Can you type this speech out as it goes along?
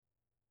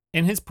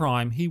In his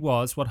prime, he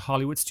was what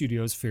Hollywood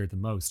studios feared the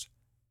most: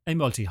 a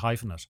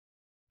multi-hyphenate,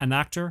 an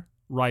actor,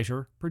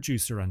 writer,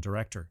 producer, and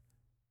director.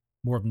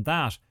 More than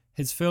that,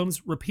 his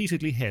films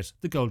repeatedly hit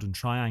the Golden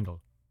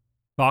Triangle: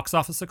 box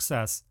office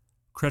success,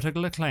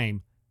 critical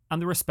acclaim,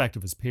 and the respect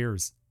of his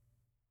peers.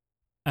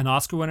 An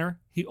Oscar winner,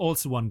 he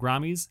also won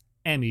Grammys,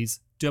 Emmys,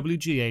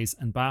 WGAs,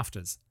 and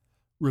BAFTAs.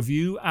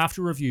 Review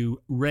after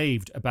review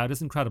raved about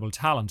his incredible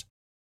talent,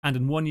 and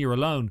in 1 year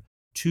alone,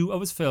 2 of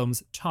his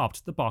films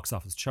topped the box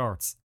office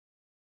charts.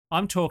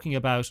 I'm talking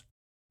about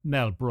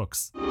Mel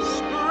Brooks.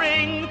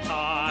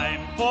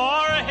 Springtime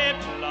for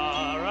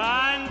Hitler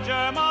and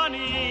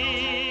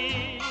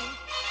Germany.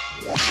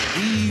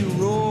 He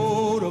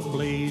rode a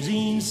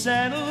blazing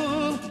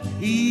saddle,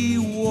 he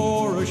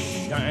wore a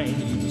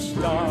shining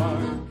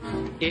star.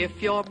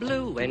 If you're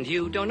blue and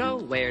you don't know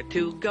where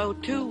to go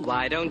to,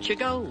 why don't you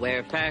go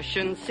where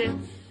fashion sits?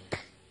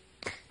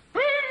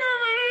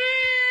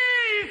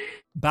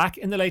 Back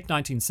in the late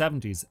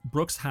 1970s,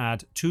 Brooks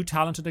had 2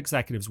 talented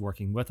executives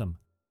working with him: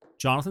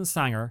 Jonathan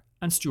Sanger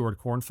and Stuart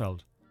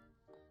Cornfeld.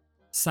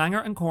 Sanger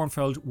and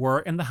Cornfeld were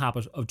in the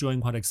habit of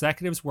doing what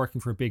executives working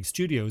for big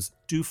studios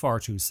do far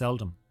too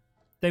seldom.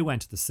 They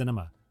went to the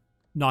cinema.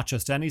 Not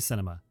just any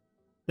cinema.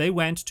 They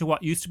went to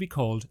what used to be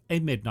called a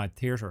midnight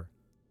theatre,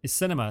 a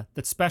cinema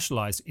that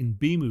specialised in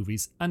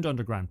B-movies and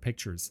underground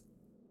pictures.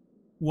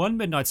 One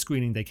midnight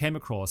screening they came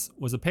across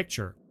was a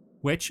picture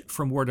which,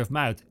 from word of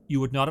mouth,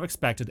 you would not have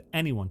expected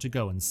anyone to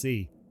go and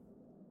see.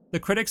 The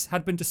critics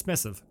had been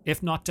dismissive,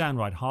 if not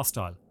downright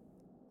hostile,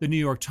 the New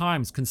York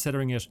Times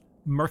considering it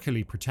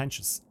murkily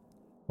pretentious,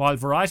 while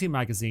Variety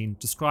magazine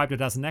described it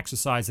as an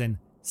exercise in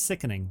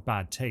sickening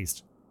bad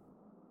taste.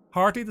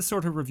 Hardly the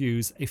sort of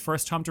reviews a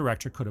first-time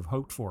director could have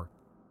hoped for,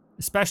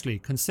 especially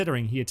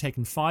considering he had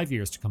taken 5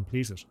 years to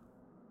complete it.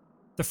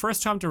 The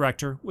first-time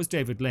director was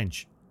David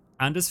Lynch,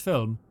 and his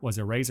film was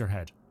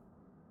Eraserhead.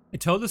 It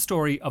told the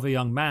story of a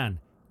young man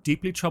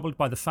deeply troubled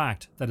by the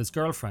fact that his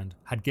girlfriend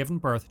had given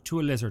birth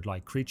to a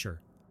lizard-like creature.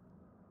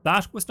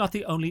 That was not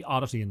the only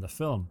oddity in the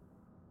film.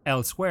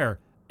 Elsewhere,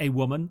 a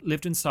woman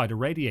lived inside a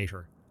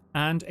radiator,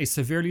 and a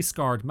severely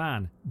scarred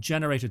man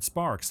generated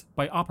sparks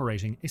by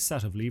operating a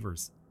set of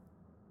levers.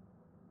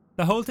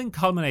 The whole thing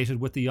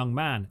culminated with the young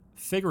man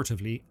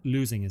figuratively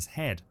losing his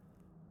head,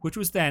 which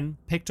was then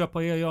picked up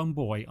by a young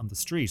boy on the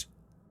street,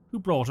 who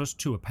brought it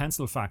to a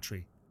pencil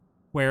factory,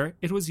 where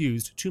it was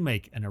used to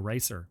make an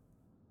eraser.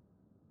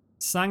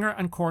 Sanger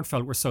and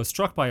Cornfeld were so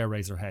struck by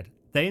Eraserhead,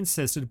 they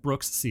insisted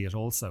Brooks see it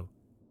also.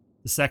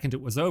 The second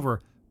it was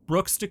over,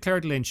 Brooks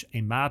declared Lynch a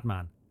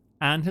madman,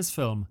 and his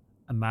film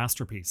a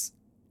masterpiece.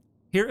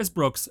 Here is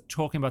Brooks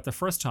talking about the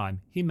first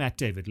time he met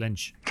David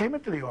Lynch. Came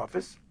into the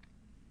office.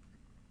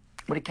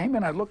 When he came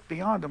in, I looked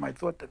beyond him. I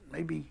thought that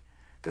maybe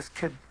this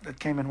kid that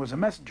came in was a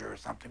messenger or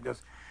something,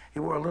 because he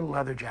wore a little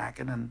leather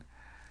jacket, and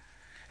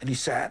he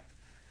sat,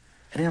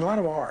 and he had a lot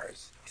of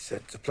R's. He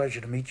said, "It's a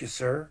pleasure to meet you,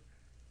 sir."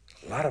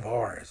 A lot of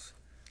R's,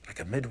 like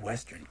a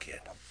Midwestern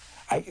kid.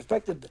 I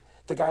expected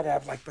the guy to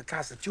have, like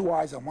Picasso, 2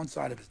 eyes on one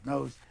side of his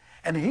nose.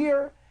 And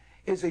here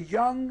is a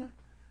young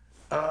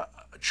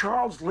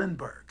Charles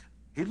Lindbergh.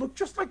 He looked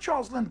just like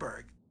Charles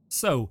Lindbergh.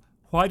 So,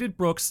 why did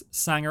Brooks,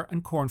 Sanger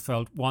and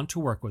Cornfeld want to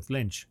work with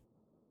Lynch?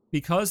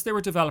 Because they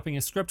were developing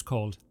a script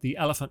called The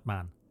Elephant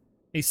Man,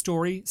 a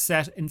story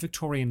set in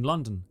Victorian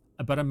London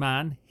about a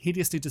man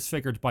hideously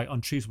disfigured by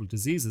untreatable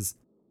diseases,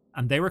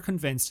 and they were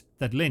convinced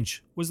that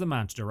Lynch was the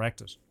man to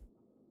direct it.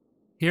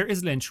 Here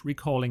is Lynch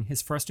recalling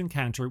his first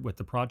encounter with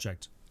the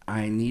project.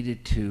 I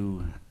needed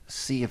to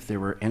see if there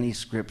were any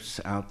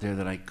scripts out there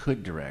that I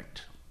could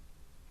direct.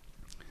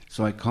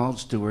 So I called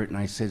Stuart and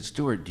I said,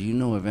 "Stuart, do you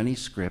know of any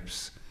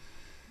scripts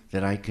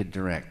that I could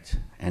direct?"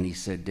 And he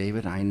said,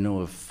 "David, I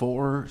know of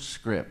 4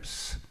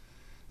 scripts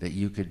that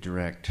you could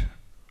direct."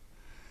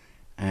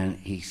 And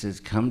he says,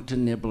 "Come to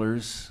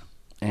Nibbler's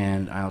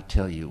and I'll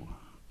tell you."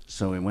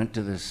 So we went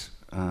to this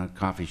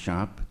coffee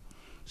shop,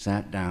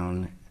 sat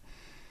down,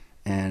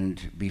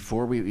 and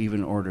before we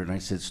even ordered, I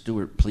said,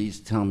 "Stuart,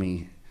 please tell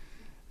me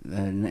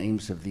the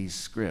names of these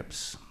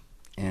scripts."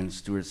 And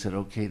Stuart said,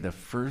 "Okay, the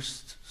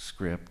first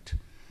script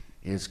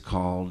is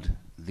called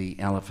The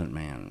Elephant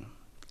Man."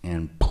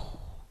 And poof,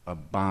 a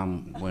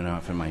bomb went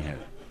off in my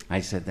head.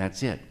 I said,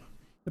 "That's it."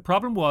 The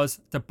problem was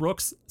that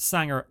Brooks,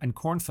 Sanger and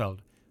Cornfeld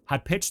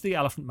had pitched The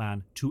Elephant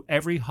Man to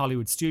every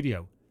Hollywood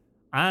studio,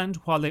 and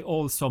while they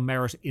all saw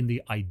merit in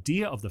the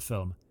idea of the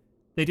film,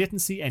 they didn't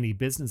see any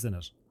business in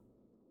it.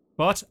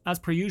 But, as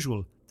per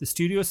usual, the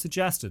studio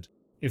suggested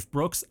if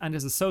Brooks and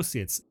his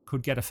associates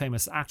could get a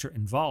famous actor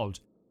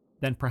involved,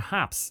 then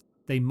perhaps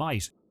they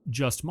might,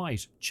 just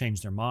might,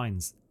 change their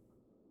minds.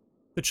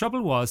 The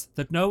trouble was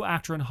that no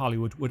actor in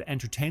Hollywood would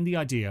entertain the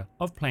idea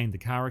of playing the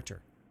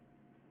character.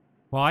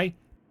 Why?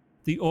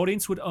 The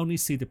audience would only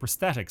see the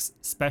prosthetics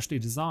specially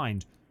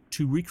designed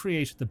to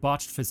recreate the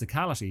botched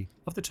physicality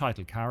of the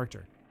title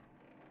character.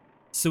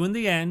 So in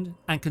the end,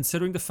 and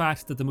considering the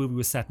fact that the movie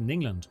was set in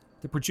England,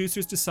 the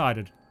producers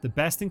decided the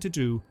best thing to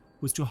do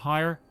was to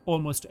hire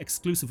almost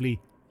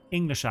exclusively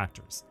English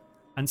actors.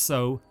 And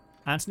so,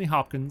 Anthony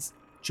Hopkins,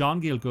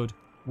 John Gielgud,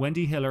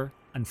 Wendy Hiller,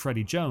 and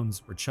Freddie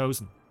Jones were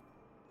chosen.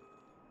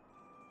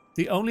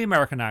 The only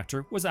American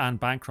actor was Anne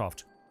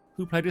Bancroft,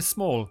 who played a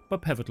small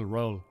but pivotal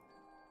role.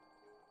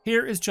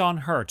 Here is John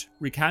Hurt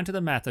recounting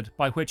the method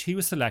by which he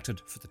was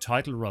selected for the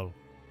title role.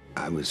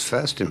 I was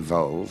first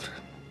involved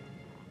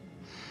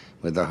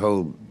with the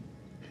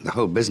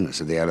whole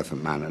business of the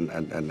Elephant Man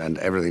and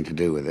everything to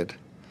do with it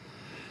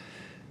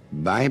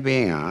by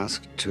being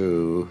asked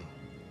to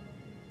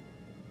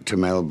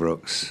Mel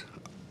Brooks'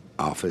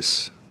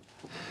 office,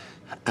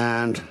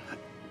 and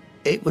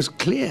it was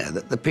clear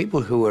that the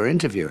people who were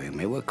interviewing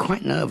me were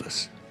quite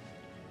nervous.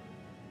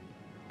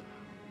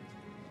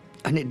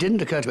 And it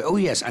didn't occur to me, oh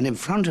yes, and in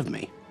front of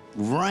me,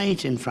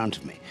 right in front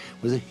of me,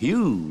 was a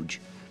huge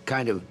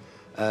kind of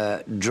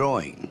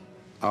drawing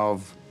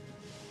of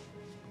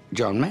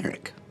John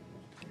Merrick.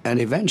 And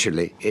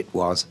eventually it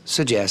was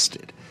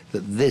suggested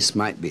that this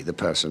might be the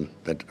person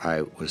that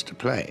I was to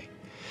play.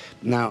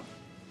 Now,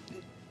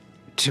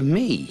 to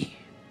me,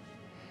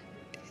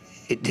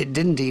 it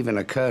didn't even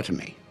occur to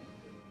me.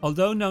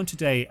 Although known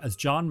today as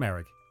John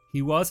Merrick,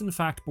 he was in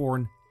fact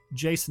born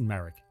Jason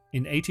Merrick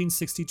in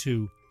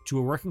 1862 to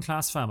a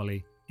working-class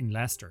family in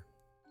Leicester.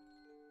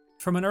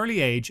 From an early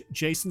age,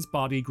 Jason's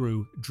body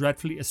grew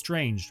dreadfully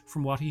estranged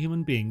from what a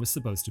human being was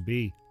supposed to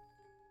be.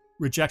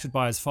 Rejected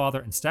by his father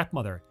and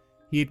stepmother,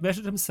 he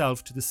admitted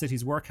himself to the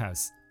city's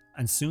workhouse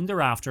and soon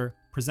thereafter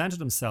presented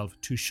himself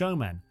to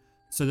showmen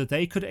so that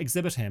they could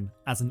exhibit him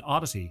as an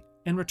oddity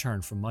in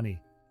return for money.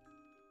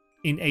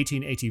 In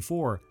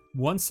 1884,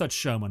 one such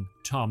showman,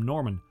 Tom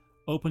Norman,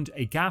 opened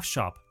a gaff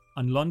shop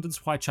on London's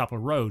Whitechapel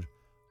Road,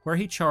 where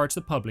he charged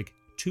the public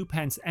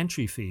 2p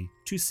entry fee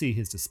to see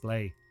his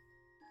display.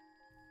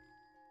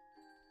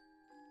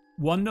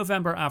 One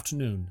November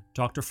afternoon,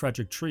 Dr.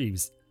 Frederick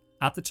Treves,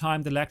 at the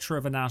time the lecturer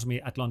of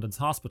anatomy at London's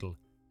hospital,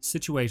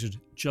 situated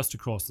just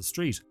across the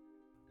street,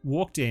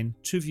 walked in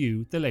to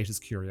view the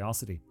latest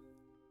curiosity.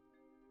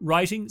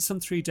 Writing some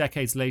 3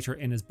 decades later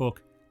in his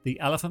book, The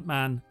Elephant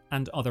Man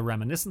and Other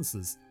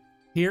Reminiscences,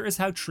 here is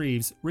how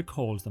Treves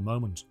recalled the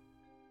moment.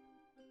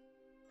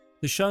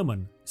 The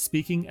showman,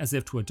 speaking as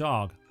if to a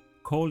dog,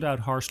 called out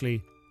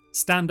harshly,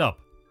 "Stand up!"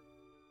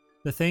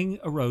 The thing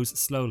arose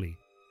slowly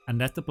and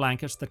let the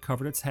blanket that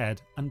covered its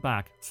head and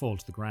back fall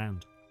to the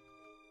ground.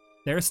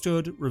 There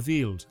stood,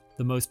 revealed,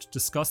 the most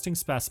disgusting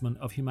specimen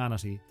of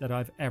humanity that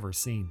I've ever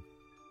seen.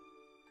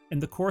 In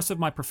the course of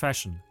my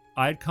profession,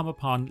 I had come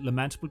upon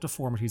lamentable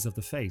deformities of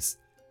the face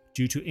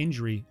due to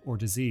injury or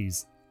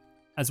disease,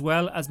 as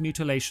well as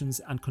mutilations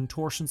and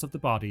contortions of the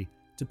body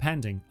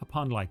depending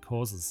upon like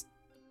causes.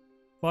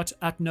 But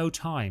at no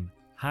time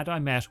had I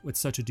met with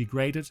such a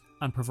degraded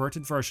and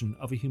perverted version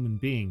of a human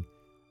being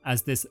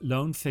as this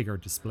lone figure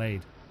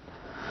displayed.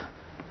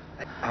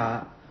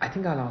 I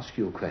think I'll ask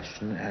you a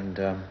question, and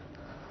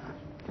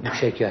you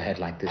shake your head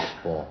like this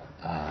for...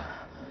 Right.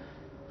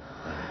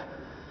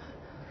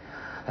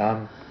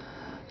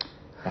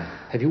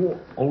 Have you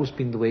always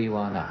been the way you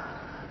are now?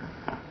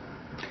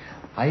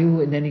 Are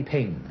you in any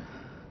pain?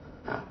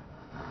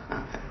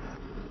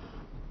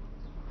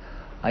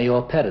 Are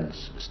your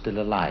parents still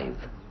alive?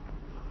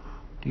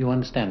 Do you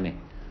understand me?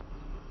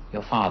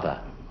 Your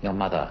father, your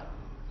mother,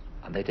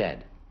 are they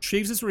dead?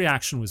 Treves'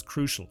 reaction was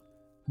crucial,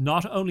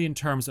 not only in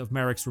terms of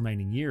Merrick's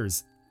remaining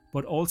years,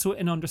 but also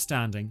in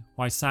understanding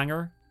why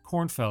Sanger,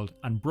 Kornfeld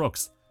and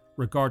Brooks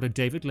regarded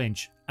David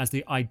Lynch as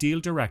the ideal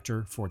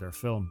director for their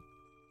film.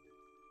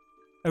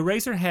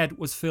 Eraserhead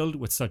was filled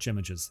with such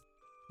images,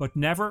 but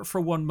never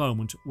for one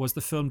moment was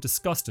the film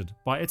disgusted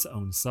by its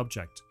own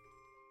subject.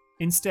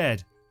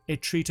 Instead,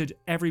 it treated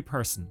every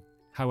person,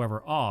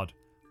 however odd,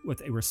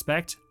 with a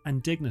respect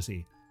and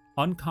dignity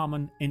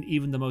uncommon in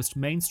even the most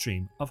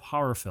mainstream of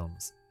horror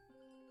films.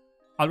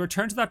 I'll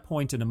return to that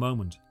point in a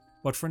moment,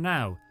 but for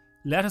now,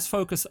 let us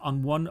focus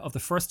on one of the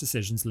first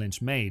decisions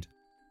Lynch made,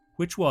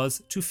 which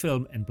was to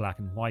film in black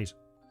and white.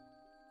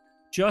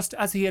 Just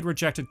as he had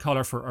rejected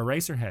colour for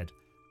Eraserhead,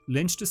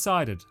 Lynch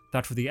decided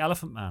that for The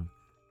Elephant Man,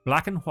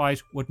 black and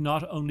white would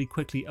not only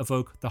quickly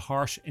evoke the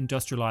harsh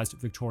industrialised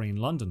Victorian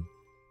London,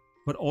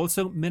 but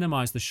also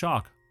minimise the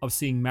shock of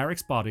seeing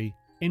Merrick's body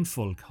in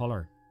full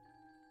colour.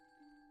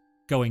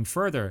 Going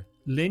further,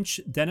 Lynch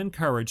then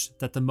encouraged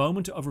that the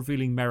moment of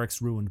revealing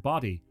Merrick's ruined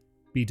body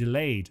be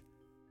delayed,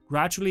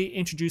 gradually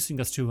introducing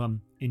us to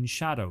him in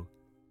shadow,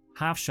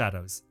 half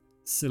shadows,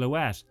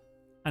 silhouette,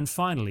 and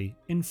finally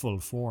in full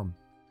form.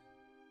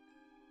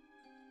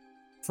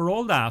 For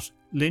all that,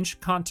 Lynch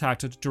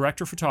contacted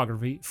director of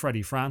photography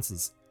Freddie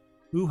Francis,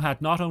 who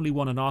had not only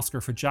won an Oscar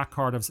for Jack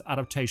Cardiff's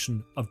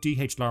adaptation of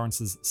D.H.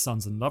 Lawrence's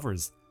Sons and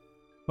Lovers,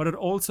 but had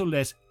also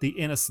lit The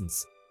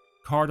Innocents,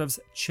 Cardiff's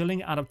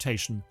chilling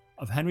adaptation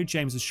of Henry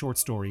James's short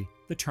story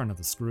The Turn of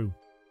the Screw.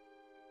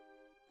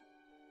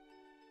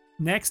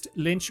 Next,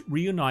 Lynch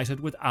reunited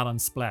with Alan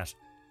Splett,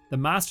 the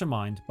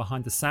mastermind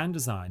behind the sound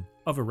design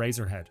of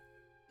Eraserhead.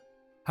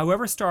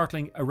 However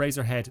startling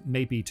Eraserhead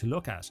may be to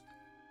look at,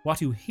 what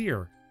you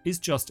hear is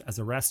just as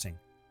arresting,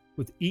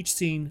 with each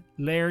scene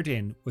layered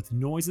in with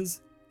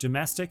noises,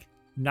 domestic,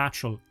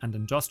 natural and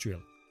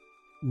industrial,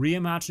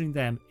 reimagining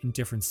them in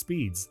different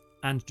speeds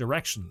and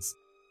directions,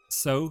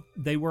 so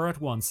they were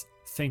at once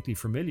faintly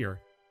familiar,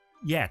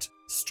 yet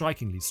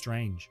strikingly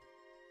strange.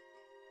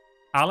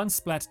 Alan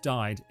Splett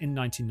died in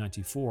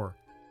 1994,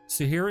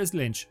 so here is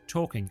Lynch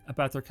talking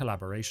about their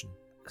collaboration.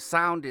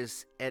 Sound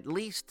is at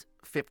least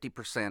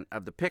 50%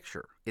 of the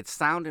picture. It's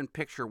sound and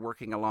picture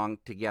working along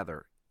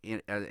together,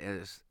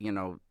 as you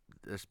know,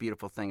 this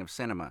beautiful thing of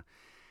cinema.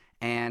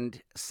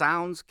 And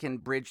sounds can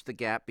bridge the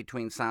gap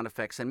between sound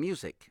effects and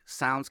music.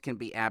 Sounds can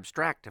be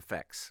abstract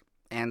effects.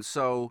 And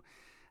so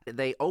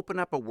they open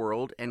up a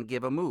world and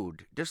give a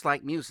mood, just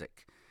like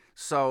music.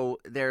 So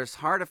there's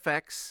hard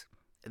effects,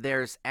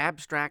 there's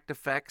abstract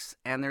effects,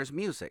 and there's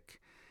music.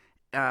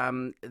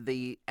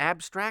 The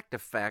abstract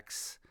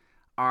effects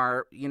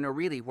are,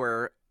 really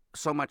where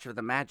so much of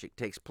the magic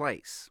takes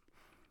place.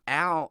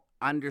 Al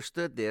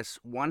understood this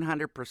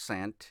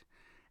 100%,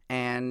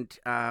 and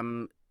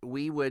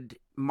we would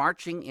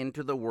marching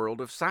into the world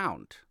of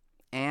sound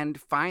and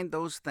find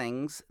those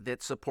things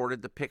that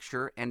supported the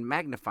picture and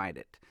magnified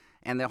it.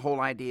 And the whole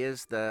idea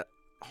is the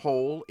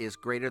whole is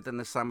greater than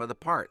the sum of the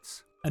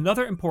parts.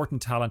 Another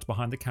important talent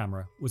behind the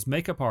camera was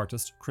makeup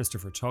artist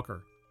Christopher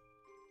Tucker.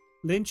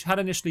 Lynch had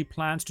initially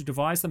planned to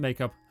devise the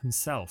makeup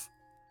himself,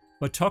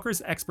 but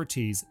Tucker's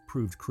expertise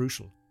proved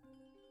crucial.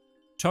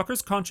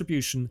 Tucker's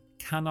contribution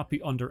cannot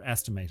be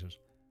underestimated,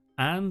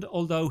 and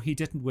although he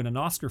didn't win an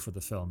Oscar for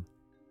the film,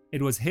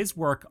 it was his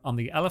work on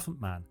The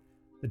Elephant Man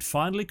that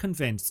finally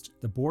convinced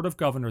the Board of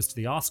Governors to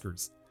the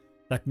Oscars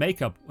that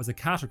makeup was a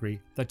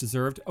category that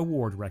deserved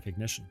award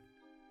recognition.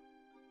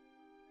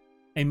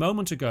 A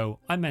moment ago,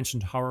 I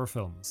mentioned horror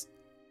films.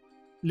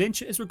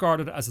 Lynch is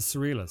regarded as a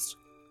surrealist,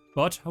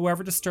 but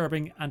however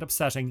disturbing and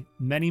upsetting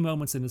many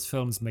moments in his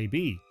films may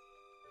be,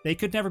 they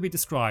could never be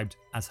described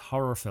as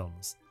horror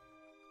films.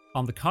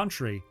 On the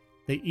contrary,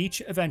 they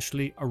each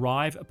eventually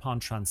arrive upon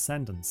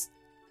transcendence,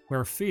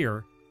 where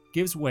fear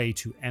gives way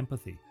to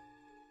empathy.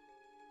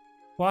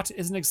 What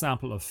is an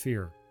example of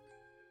fear?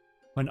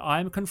 When I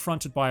am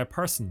confronted by a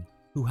person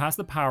who has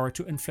the power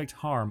to inflict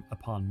harm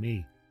upon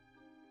me.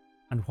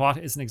 And what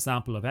is an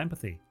example of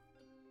empathy?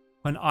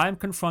 When I am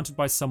confronted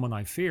by someone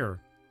I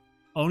fear,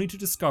 only to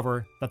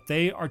discover that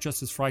they are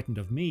just as frightened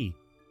of me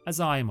as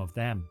I am of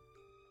them.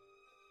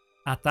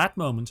 At that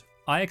moment,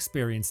 I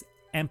experience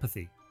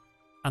empathy,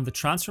 and the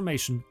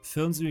transformation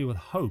fills me with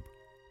hope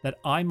that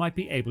I might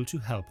be able to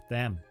help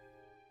them.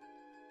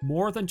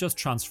 More than just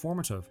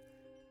transformative,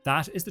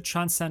 that is the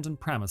transcendent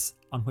premise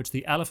on which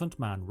The Elephant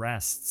Man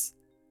rests.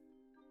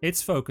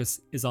 Its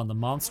focus is on the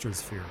monster's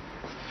fear.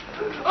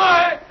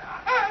 I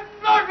am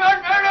not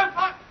an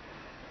elephant!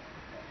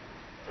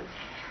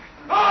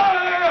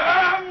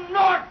 I am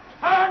not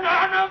an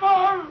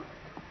animal!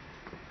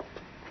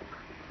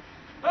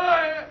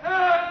 I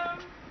am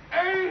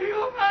a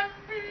human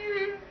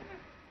being!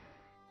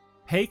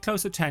 Pay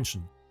close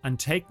attention and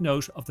take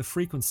note of the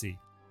frequency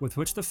with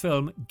which the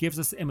film gives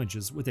us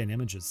images within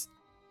images.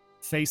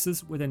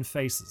 Faces within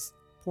faces,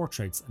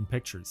 portraits and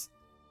pictures.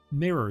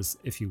 Mirrors,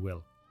 if you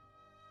will.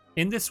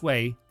 In this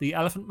way, The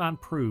Elephant Man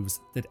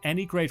proves that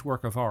any great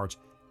work of art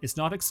is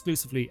not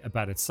exclusively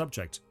about its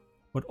subject,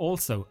 but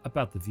also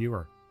about the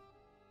viewer.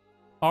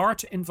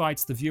 Art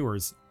invites the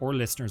viewers, or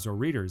listeners or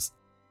readers,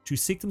 to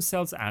seek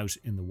themselves out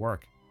in the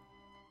work.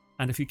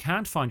 And if you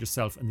can't find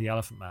yourself in The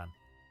Elephant Man,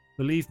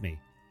 believe me,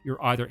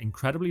 you're either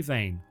incredibly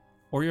vain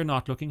or you're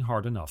not looking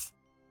hard enough.